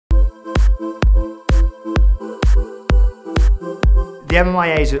The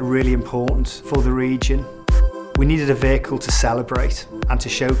MMIAs are really important for the region. We needed a vehicle to celebrate and to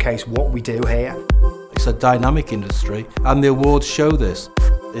showcase what we do here. It's a dynamic industry and the awards show this.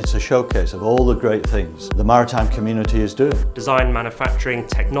 It's a showcase of all the great things the maritime community is doing. Design, manufacturing,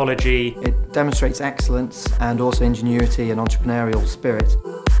 technology. It demonstrates excellence and also ingenuity and entrepreneurial spirit.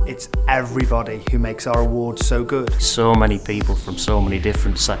 It's everybody who makes our awards so good. So many people from so many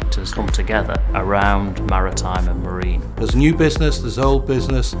different sectors come together around maritime and marine. There's new business, there's old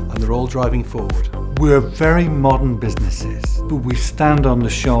business, and they're all driving forward. We're very modern businesses, but we stand on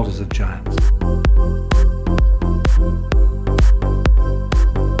the shoulders of giants.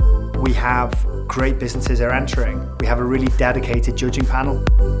 We have great businesses are entering. We have a really dedicated judging panel.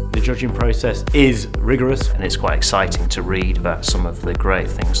 The judging process is rigorous. And it's quite exciting to read about some of the great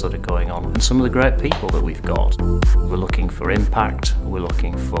things that are going on and some of the great people that we've got. We're looking for impact, we're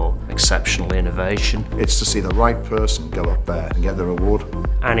looking for exceptional innovation. It's to see the right person go up there and get their award.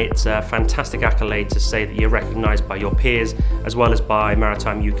 And it's a fantastic accolade to say that you're recognised by your peers as well as by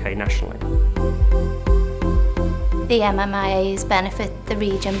Maritime UK nationally. The MMIAs benefit the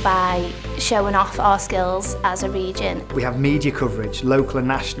region by showing off our skills as a region. We have media coverage, local and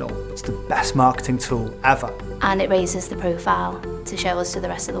national. It's the best marketing tool ever. And it raises the profile to show us to the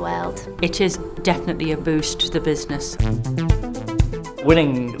rest of the world. It is definitely a boost to the business.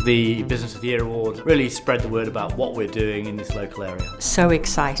 Winning the Business of the Year award really spread the word about what we're doing in this local area. So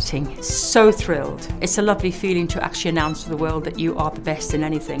exciting, so thrilled. It's a lovely feeling to actually announce to the world that you are the best in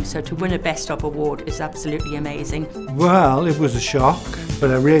anything. So to win a Best Of award is absolutely amazing. Well, it was a shock, but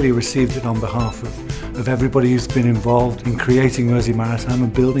I really received it on behalf of everybody who's been involved in creating Mersey Maritime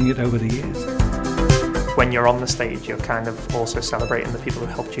and building it over the years. When you're on the stage, you're kind of also celebrating the people who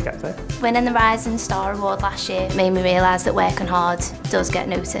helped you get there. Winning the Rising Star Award last year made me realise that working hard does get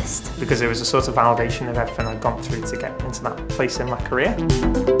noticed. Because it was a sort of validation of everything I'd gone through to get into that place in my career.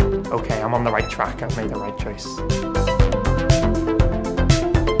 Okay, I'm on the right track, I've made the right choice.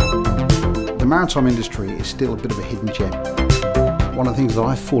 The maritime industry is still a bit of a hidden gem. One of the things that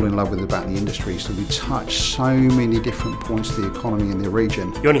I fall in love with about the industry is that we touch so many different points of the economy in the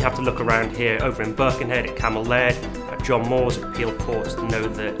region. You only have to look around here, over in Birkenhead, at Camel Laird, at John Moore's, at Peel Ports to know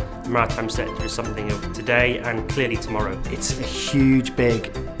that the maritime sector is something of today and clearly tomorrow. It's a huge,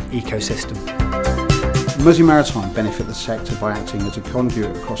 big ecosystem. Mersey Maritime benefit the sector by acting as a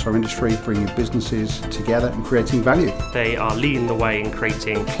conduit across our industry, bringing businesses together and creating value. They are leading the way in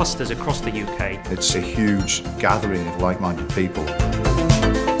creating clusters across the UK. It's a huge gathering of like-minded people.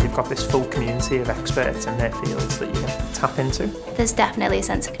 You've got this full community of experts in their fields that you can tap into. There's definitely a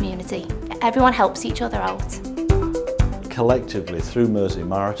sense of community. Everyone helps each other out. Collectively, through Mersey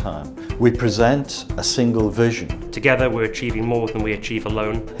Maritime, we present a single vision. Together we're achieving more than we achieve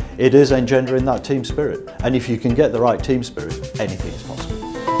alone. It is engendering that team spirit, and if you can get the right team spirit, anything is possible.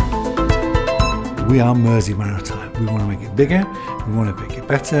 We are Mersey Maritime. We want to make it bigger, we want to make it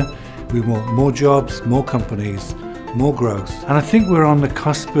better, we want more jobs, more companies, more growth. And I think we're on the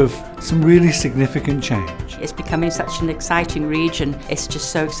cusp of some really significant change. It's becoming such an exciting region. It's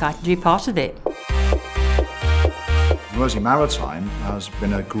just so exciting to be part of it. Mersey Maritime has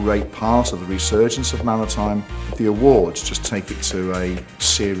been a great part of the resurgence of maritime. The awards just take it to a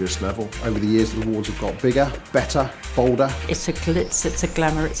serious level. Over the years, the awards have got bigger, better, bolder. It's a glitz, it's a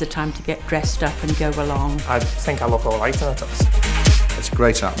glamour, it's a time to get dressed up and go along. I think I look all right in it. It's a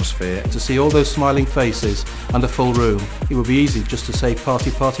great atmosphere. To see all those smiling faces and a full room, it would be easy just to say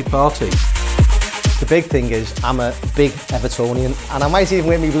party, party, party. The big thing is I'm a big Evertonian and I might even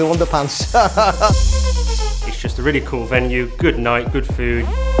wear my blue underpants. It's just a really cool venue, good night, good food.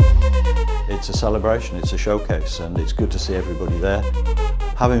 It's a celebration, it's a showcase, and it's good to see everybody there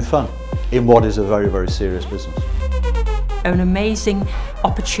having fun in what is a very, very serious business. An amazing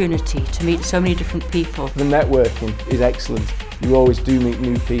opportunity to meet so many different people. The networking is excellent. You always do meet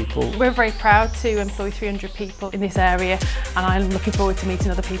new people. We're very proud to employ 300 people in this area, and I'm looking forward to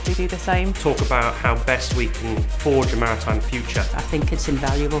meeting other people who do the same. Talk about how best we can forge a maritime future. I think it's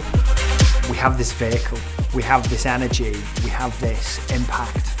invaluable. We have this vehicle, we have this energy, we have this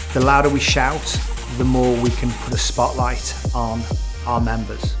impact. The louder we shout, the more we can put a spotlight on our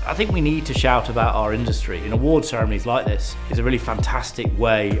members. I think we need to shout about our industry. And award ceremonies like this is a really fantastic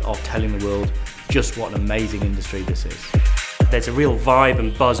way of telling the world just what an amazing industry this is. There's a real vibe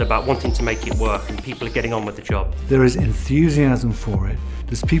and buzz about wanting to make it work, and people are getting on with the job. There is enthusiasm for it.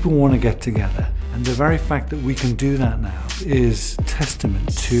 There's people who want to get together, and the very fact that we can do that now is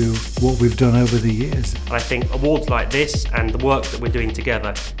testament to what we've done over the years. And I think awards like this and the work that we're doing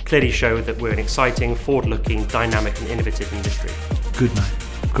together clearly show that we're an exciting, forward-looking, dynamic and innovative industry. Good night.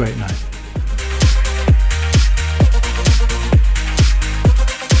 Great night.